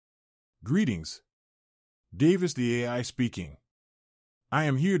Greetings. Davis the AI speaking. I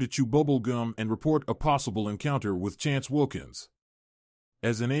am here to chew bubble gum and report a possible encounter with Chance Wilkins.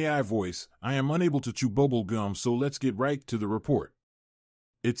 As an AI voice, I am unable to chew bubble gum, so let's get right to the report.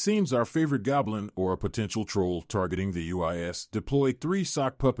 It seems our favorite goblin, or a potential troll targeting the UIS, deployed 3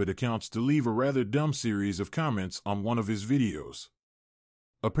 sock puppet accounts to leave a rather dumb series of comments on one of his videos.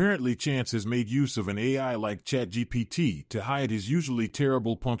 Apparently Chance has made use of an AI like ChatGPT to hide his usually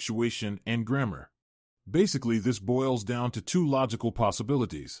terrible punctuation and grammar. Basically, this boils down to 2 logical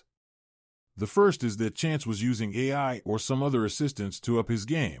possibilities. The first is that Chance was using AI or some other assistance to up his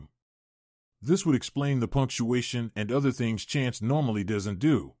game. This would explain the punctuation and other things Chance normally doesn't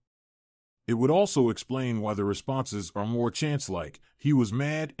do. It would also explain why the responses are more Chance-like. He was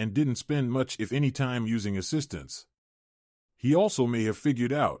mad and didn't spend much if any time using assistance. He also may have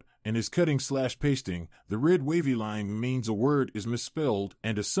figured out, and is cutting/pasting, the red wavy line means a word is misspelled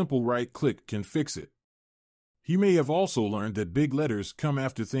and a simple right-click can fix it. He may have also learned that big letters come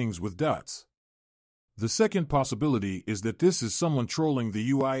after things with dots. The second possibility is that this is someone trolling the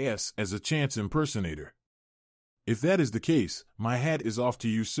UIS as a Chance impersonator. If that is the case, my hat is off to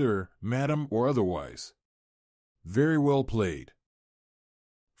you, sir, madam, or otherwise. Very well played.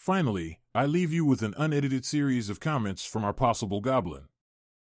 Finally, I leave you with an unedited series of comments from our possible goblin.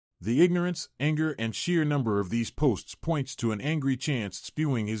 The ignorance, anger, and sheer number of these posts points to an angry Chance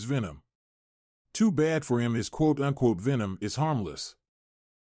spewing his venom. Too bad for him his quote-unquote venom is harmless.